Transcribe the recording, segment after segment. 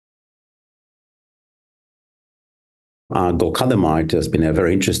Golcadomide has been a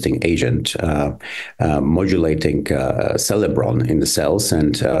very interesting agent, modulating cerebron in the cells,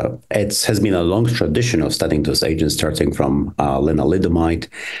 and it has been a long tradition of studying those agents, starting from lenalidomide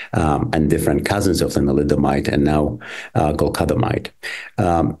and different cousins of lenalidomide, and now Golcadomide.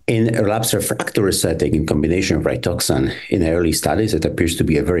 In a relapsed refractory setting, in combination with Rituxan, in early studies, it appears to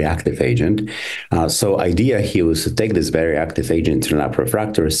be a very active agent. So idea here was to take this very active agent in a relapsed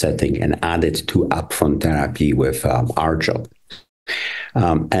refractory setting and add it to upfront therapy with R-CHOP.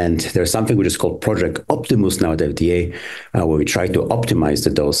 And there's something which is called Project Optimus now at FDA, where we try to optimize the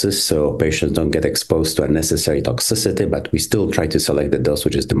doses so patients don't get exposed to unnecessary toxicity, but we still try to select the dose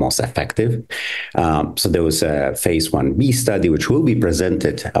which is the most effective. So there was a phase 1b study, which will be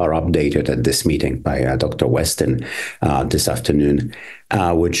presented or updated at this meeting by Dr. Weston this afternoon,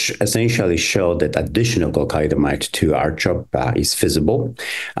 which essentially showed that addition of Golcadomide to R-CHOP is feasible,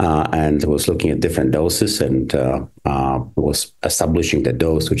 and was looking at different doses and was establishing the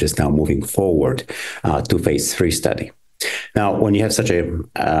dose, which is now moving forward to phase 3 study. Now, when you have such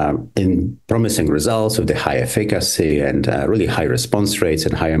promising results with the high efficacy and really high response rates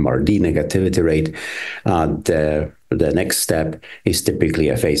and high MRD negativity rate, the next step is typically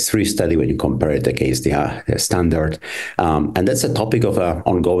a phase 3 study when you compare it against the standard. And that's a topic of an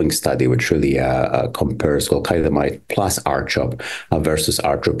ongoing study, which really compares Golcadomide plus R-CHOP versus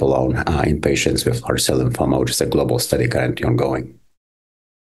R-CHOP alone in patients with large cell lymphoma, which is a global study currently ongoing.